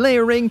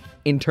 layering,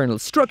 internal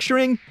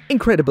structuring,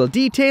 incredible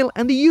detail,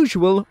 and the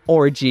usual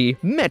RG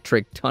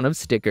metric ton of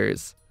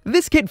stickers.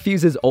 This kit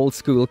fuses old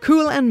school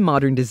cool and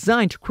modern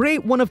design to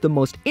create one of the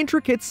most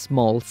intricate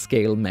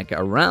small-scale mecha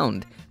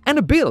around, and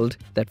a build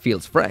that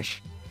feels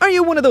fresh. Are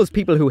you one of those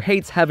people who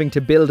hates having to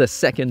build a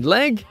second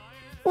leg?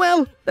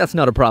 Well, that's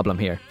not a problem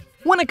here.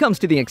 When it comes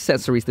to the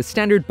accessories, the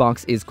standard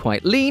box is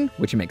quite lean,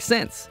 which makes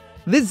sense.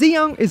 The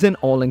Zeong is an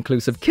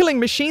all-inclusive killing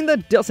machine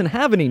that doesn't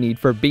have any need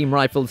for beam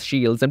rifles,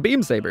 shields, and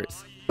beam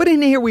sabers. But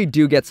in here we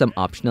do get some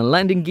optional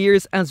landing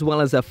gears, as well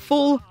as a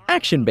full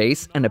action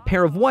base and a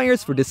pair of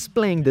wires for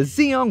displaying the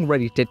Zeong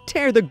ready to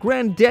tear the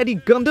granddaddy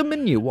Gundam a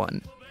new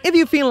one. If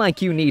you feel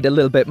like you need a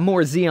little bit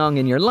more Zeong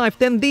in your life,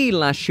 then the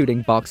last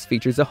shooting box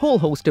features a whole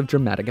host of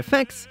dramatic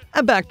effects,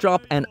 a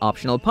backdrop, and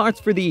optional parts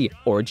for the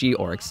RG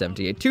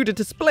RX-78-2 to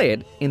display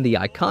it in the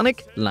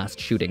iconic last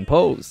shooting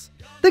pose.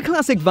 The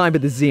classic vibe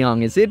of the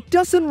Zeong is it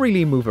doesn't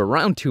really move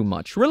around too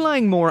much,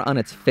 relying more on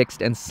its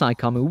fixed and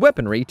Psychomu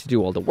weaponry to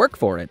do all the work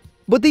for it.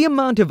 But the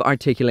amount of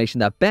articulation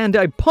that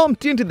Bandai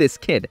pumped into this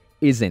kit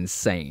is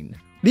insane.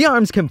 The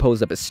arms can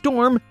pose up a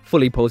storm,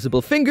 fully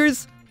posable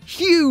fingers,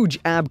 huge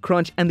ab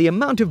crunch, and the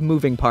amount of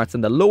moving parts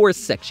in the lower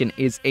section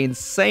is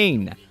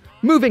insane.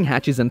 Moving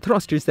hatches and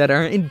thrusters that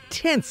are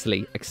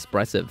intensely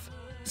expressive.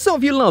 So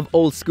if you love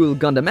old school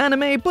Gundam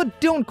anime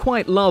but don't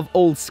quite love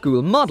old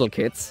school model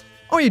kits,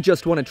 or you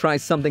just want to try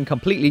something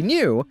completely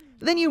new,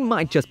 then you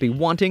might just be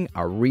wanting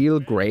a real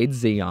grade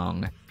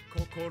Zeong.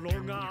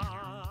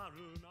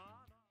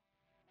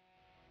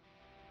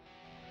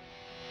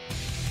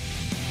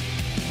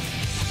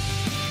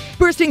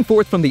 Bursting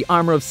forth from the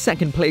armor of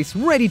second place,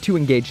 ready to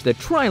engage the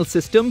trial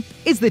system,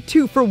 is the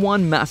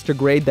 2-for-1 master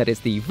grade that is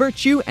the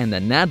Virtue and the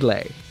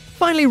Nadle.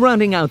 Finally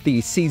rounding out the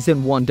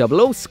Season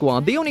 100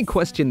 squad, the only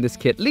question this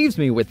kit leaves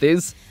me with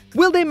is,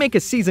 will they make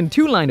a Season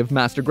 2 line of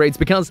master grades,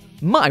 because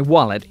my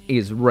wallet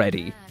is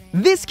ready.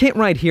 This kit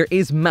right here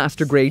is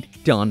master grade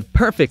done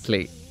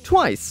perfectly.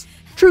 Twice.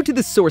 True to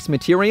the source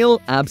material,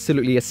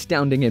 absolutely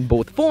astounding in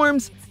both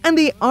forms, and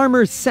the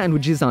armor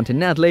sandwiches onto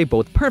Nadle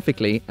both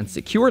perfectly and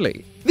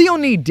securely. The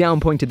only down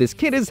point to this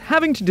kit is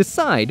having to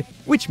decide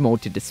which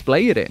mode to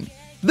display it in.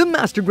 The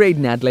Master Grade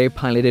Nadle,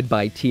 piloted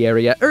by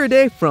Thierry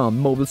Erde from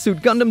Mobile Suit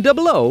Gundam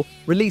 00,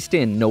 released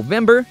in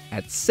November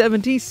at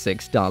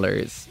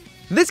 $76.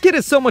 This kit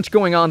has so much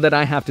going on that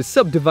I have to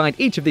subdivide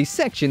each of these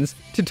sections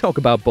to talk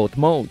about both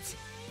modes.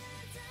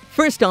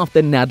 First off,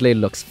 the Nadle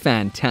looks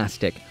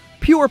fantastic.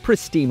 Pure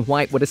pristine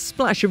white with a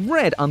splash of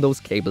red on those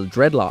cable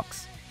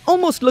dreadlocks.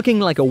 Almost looking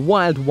like a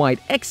wild white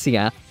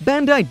Exia,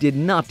 Bandai did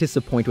not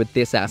disappoint with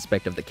this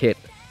aspect of the kit.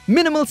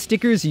 Minimal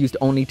stickers used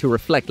only to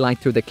reflect light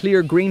through the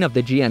clear green of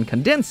the GN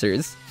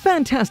condensers.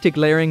 Fantastic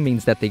layering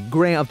means that the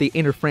grey of the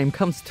inner frame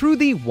comes through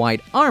the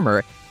white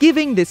armor,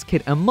 giving this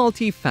kit a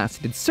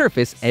multifaceted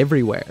surface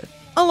everywhere.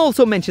 I'll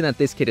also mention that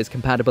this kit is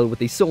compatible with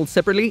the sold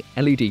separately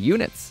LED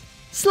units.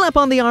 Slap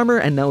on the armor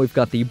and now we've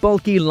got the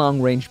bulky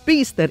long-range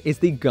beast that is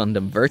the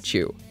Gundam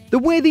Virtue. The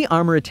way the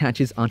armor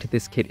attaches onto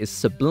this kit is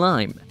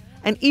sublime,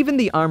 and even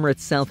the armor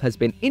itself has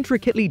been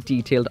intricately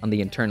detailed on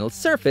the internal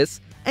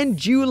surface and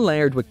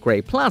dual-layered with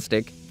grey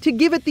plastic to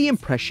give it the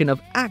impression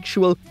of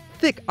actual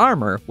thick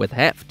armor with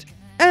heft.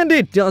 And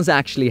it does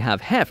actually have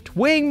heft,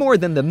 weighing more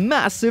than the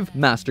massive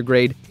Master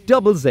Grade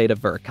Double Zeta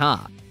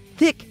Verka.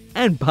 Thick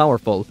and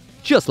powerful,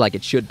 just like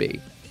it should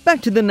be.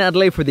 Back to the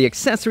Nadle for the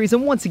accessories,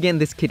 and once again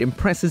this kit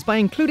impresses by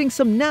including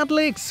some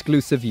Nadle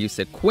exclusive use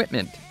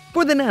equipment.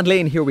 For the Nadle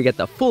in here we get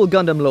the full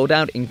Gundam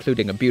loadout,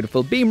 including a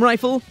beautiful beam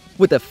rifle,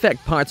 with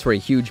effect parts for a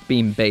huge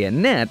beam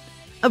bayonet,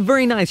 a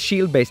very nice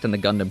shield based on the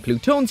Gundam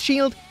Pluton's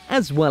shield,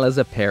 as well as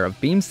a pair of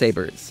beam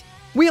sabers.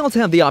 We also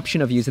have the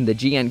option of using the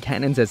GN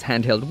cannons as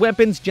handheld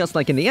weapons just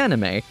like in the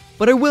anime,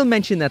 but I will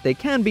mention that they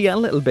can be a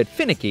little bit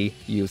finicky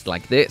used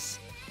like this.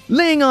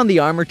 Laying on the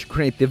armor to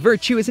create the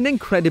Virtue is an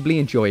incredibly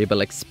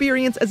enjoyable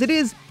experience as it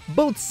is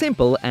both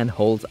simple and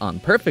holds on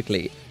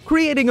perfectly,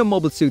 creating a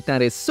mobile suit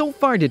that is so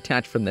far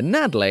detached from the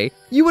Nadle,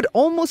 you would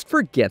almost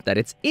forget that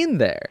it's in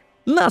there.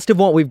 Last of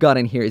what we've got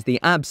in here is the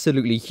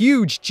absolutely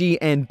huge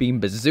GN Beam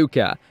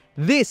Bazooka.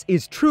 This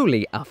is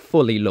truly a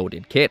fully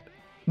loaded kit.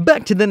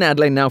 Back to the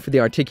Nadle now for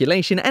the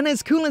articulation, and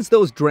as cool as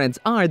those dreads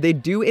are, they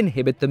do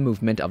inhibit the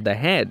movement of the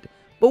head.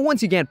 But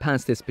once you get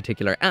past this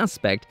particular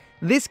aspect,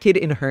 this kit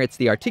inherits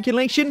the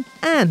articulation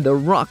and the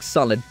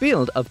rock-solid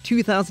build of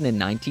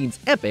 2019's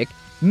epic,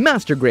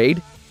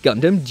 master-grade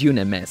Gundam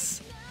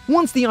Dunamis.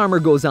 Once the armor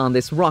goes on,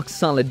 this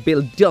rock-solid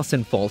build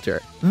doesn't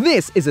falter.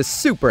 This is a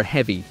super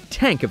heavy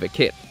tank of a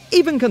kit.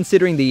 Even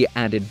considering the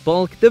added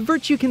bulk, the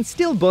Virtue can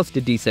still bust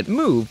a decent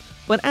move,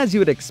 but as you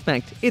would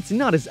expect, it's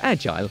not as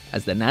agile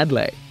as the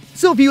Nadle.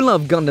 So if you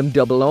love Gundam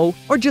 00,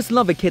 or just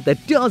love a kit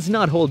that does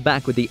not hold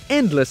back with the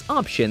endless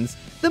options,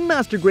 the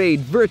Master Grade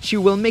Virtue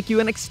will make you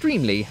an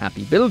extremely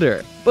happy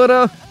builder.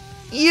 But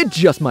you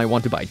just might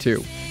want to buy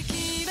two.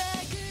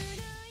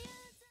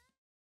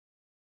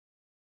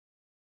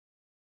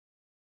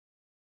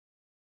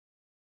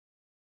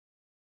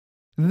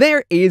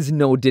 There is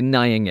no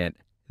denying it.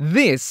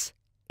 This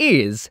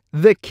is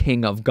the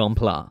King of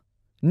Gunpla.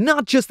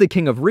 Not just the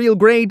king of real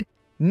grade,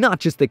 not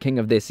just the king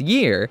of this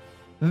year,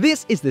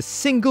 this is the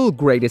single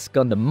greatest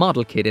Gundam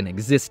model kit in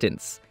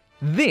existence.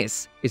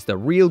 This is the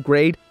real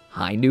grade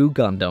Hi-Nu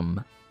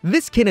Gundam.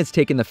 This kit has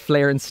taken the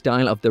flair and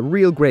style of the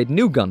real grade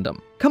New Gundam,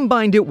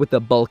 combined it with the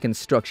bulk and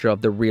structure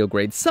of the real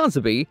grade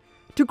Sazabi,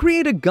 to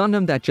create a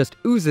Gundam that just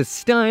oozes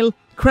style,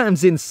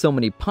 crams in so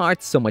many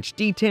parts, so much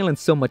detail and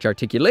so much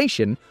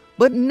articulation,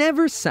 but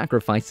never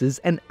sacrifices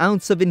an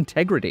ounce of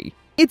integrity.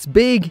 It's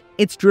big,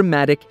 it's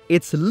dramatic,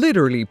 it's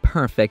literally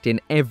perfect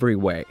in every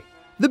way.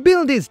 The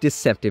build is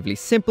deceptively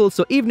simple,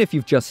 so even if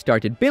you've just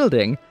started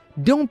building,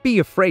 don't be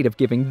afraid of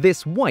giving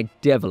this white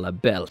devil a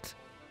belt.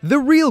 The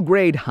real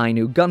grade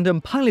Hi-Nu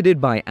Gundam, piloted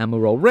by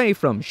Amuro Ray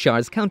from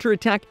Char's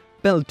Counterattack,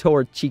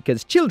 Beltor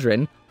Chica's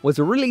Children, was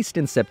released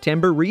in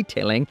September,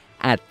 retailing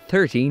at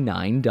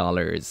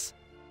 $39.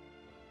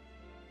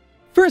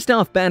 First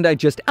off, Bandai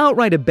just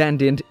outright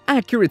abandoned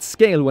accurate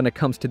scale when it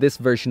comes to this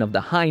version of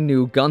the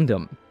Hi-Nu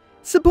Gundam.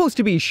 Supposed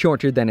to be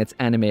shorter than its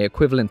anime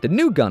equivalent, the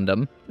New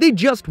Gundam, they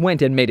just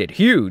went and made it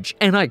huge,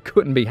 and I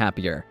couldn't be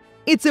happier.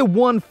 It's a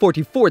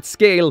 1/44th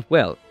scale,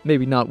 well,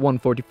 maybe not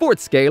 1/44th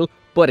scale,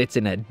 but it's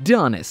an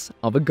Adonis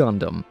of a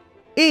Gundam.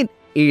 It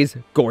is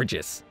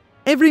gorgeous.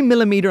 Every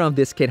millimeter of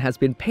this kit has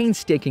been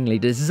painstakingly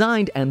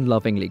designed and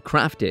lovingly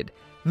crafted.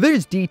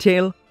 There's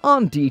detail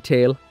on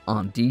detail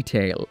on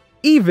detail,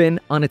 even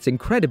on its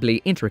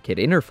incredibly intricate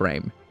inner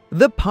frame.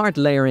 The part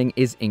layering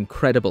is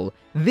incredible.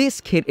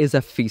 This kit is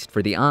a feast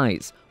for the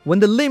eyes. When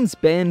the limbs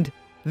bend,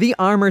 the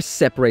armor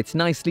separates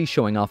nicely,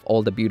 showing off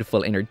all the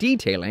beautiful inner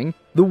detailing.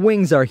 The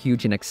wings are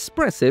huge and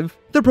expressive,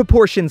 the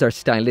proportions are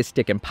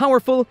stylistic and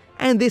powerful,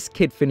 and this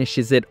kit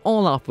finishes it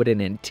all off with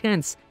an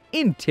intense,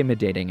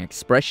 intimidating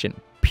expression.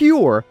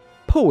 Pure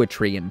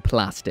poetry in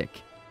plastic.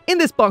 In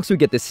this box we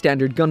get the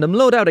standard Gundam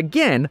loadout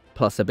again,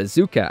 plus a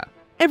bazooka.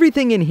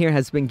 Everything in here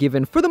has been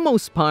given, for the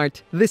most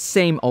part, the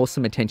same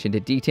awesome attention to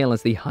detail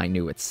as the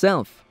Hi-Nu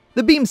itself.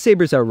 The beam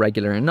sabers are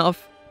regular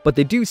enough, but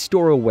they do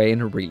store away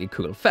in a really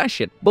cool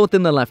fashion, both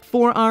in the left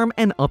forearm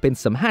and up in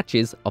some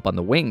hatches up on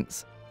the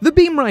wings. The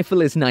beam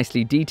rifle is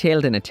nicely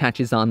detailed and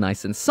attaches on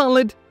nice and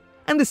solid,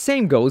 and the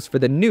same goes for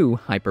the new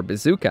Hyper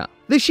Bazooka.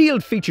 The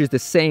shield features the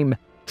same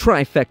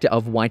trifecta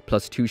of white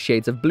plus 2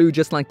 shades of blue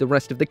just like the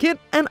rest of the kit,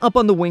 and up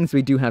on the wings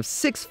we do have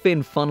 6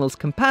 fin funnels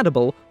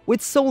compatible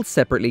with sold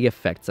separately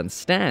effects and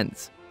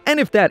stands. And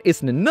if that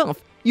isn't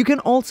enough, you can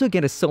also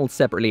get a sold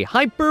separately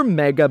Hyper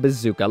Mega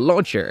Bazooka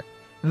launcher.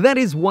 That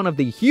is one of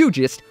the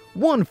hugest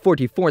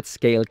 1/44th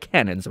scale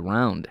cannons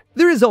around.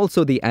 There is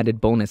also the added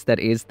bonus that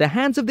is, the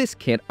hands of this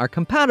kit are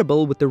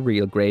compatible with the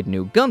real grade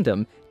New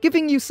Gundam,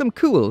 giving you some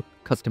cool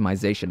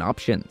customization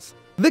options.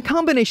 The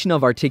combination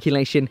of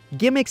articulation,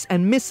 gimmicks,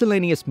 and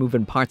miscellaneous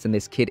moving parts in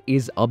this kit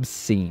is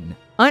obscene.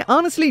 I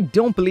honestly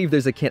don't believe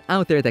there's a kit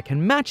out there that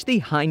can match the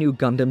Hi-Nu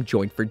Gundam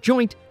joint for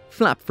joint,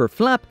 flap for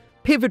flap,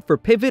 pivot for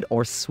pivot,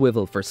 or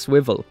swivel for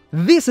swivel.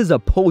 This is a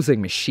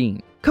posing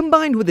machine.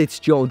 Combined with its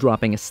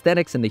jaw-dropping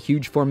aesthetics and the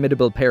huge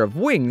formidable pair of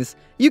wings,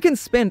 you can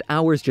spend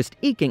hours just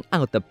eking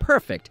out the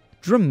perfect,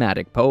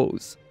 dramatic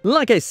pose.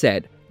 Like I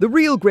said, the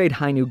real grade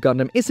Hi-Nu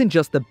Gundam isn't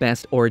just the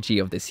best orgy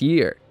of this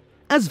year.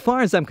 As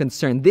far as I'm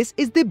concerned, this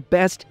is the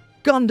best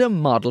Gundam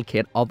model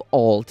kit of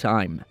all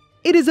time.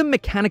 It is a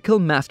mechanical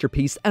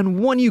masterpiece and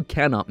one you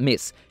cannot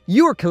miss.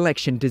 Your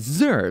collection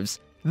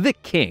deserves the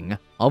King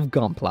of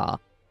Gunpla.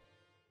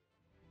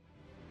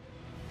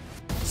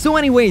 So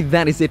anyway,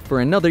 that is it for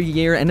another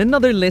year and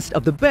another list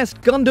of the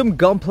best Gundam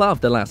Gunpla of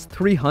the last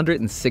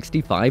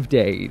 365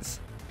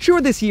 days.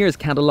 Sure, this year's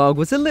catalogue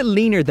was a little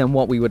leaner than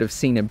what we would have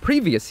seen in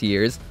previous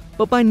years,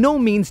 but by no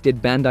means did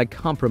Bandai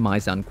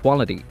compromise on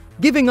quality,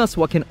 giving us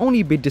what can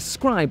only be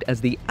described as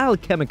the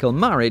alchemical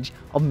marriage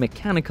of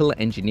mechanical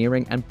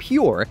engineering and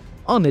pure,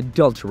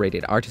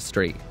 unadulterated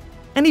artistry.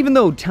 And even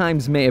though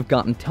times may have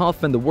gotten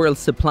tough and the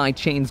world's supply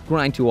chains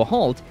grind to a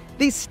halt,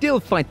 they still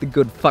fight the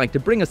good fight to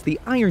bring us the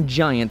iron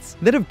giants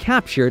that have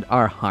captured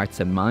our hearts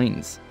and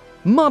minds.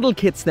 Model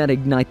kits that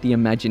ignite the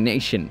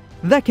imagination,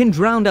 that can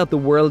drown out the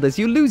world as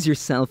you lose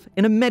yourself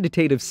in a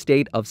meditative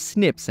state of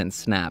snips and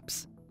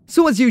snaps.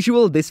 So as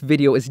usual, this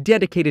video is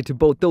dedicated to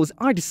both those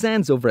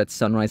artisans over at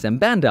Sunrise and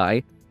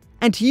Bandai,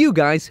 and to you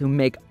guys who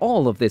make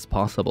all of this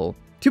possible.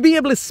 To be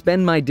able to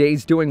spend my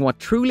days doing what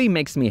truly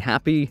makes me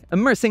happy,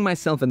 immersing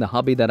myself in the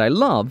hobby that I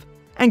love,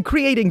 and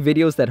creating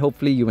videos that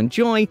hopefully you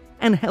enjoy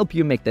and help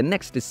you make the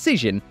next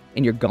decision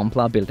in your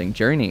Gunpla building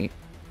journey.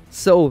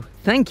 So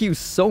thank you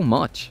so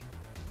much.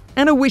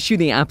 And I wish you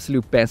the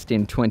absolute best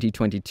in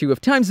 2022. If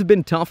times have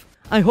been tough,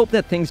 I hope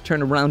that things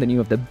turn around and you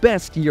have the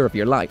best year of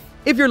your life.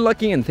 If you're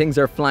lucky and things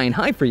are flying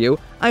high for you,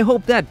 I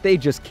hope that they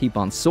just keep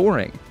on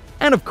soaring.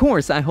 And of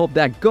course, I hope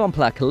that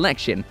Gunpla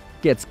collection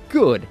gets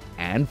good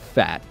and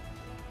fat.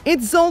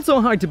 It's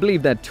also hard to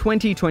believe that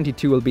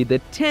 2022 will be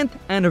the 10th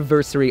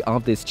anniversary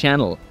of this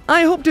channel.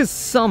 I hope to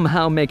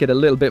somehow make it a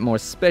little bit more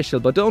special,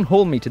 but don't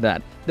hold me to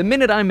that. The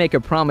minute I make a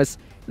promise,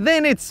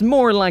 then it's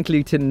more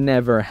likely to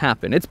never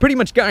happen. It's pretty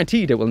much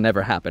guaranteed it will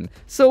never happen,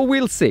 so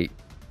we'll see.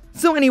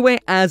 So anyway,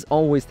 as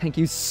always, thank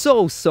you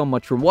so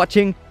much for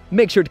watching.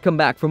 Make sure to come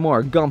back for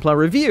more Gunpla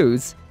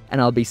reviews, and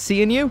I'll be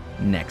seeing you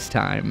next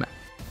time.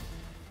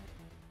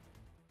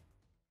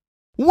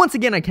 Once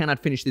again, I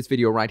cannot finish this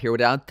video right here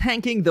without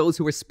thanking those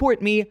who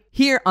support me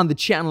here on the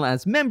channel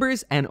as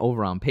members and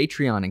over on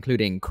Patreon,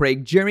 including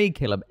Craig Jerry,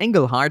 Caleb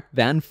Engelhardt,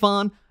 Van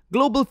Fawn,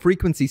 Global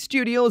Frequency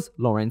Studios,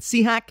 Lauren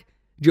Seahack,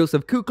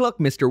 Joseph Kukluk,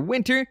 Mr.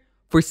 Winter,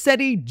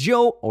 Forsetti,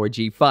 Joe,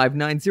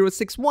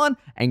 Org59061,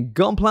 and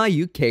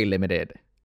Gunpla UK Limited.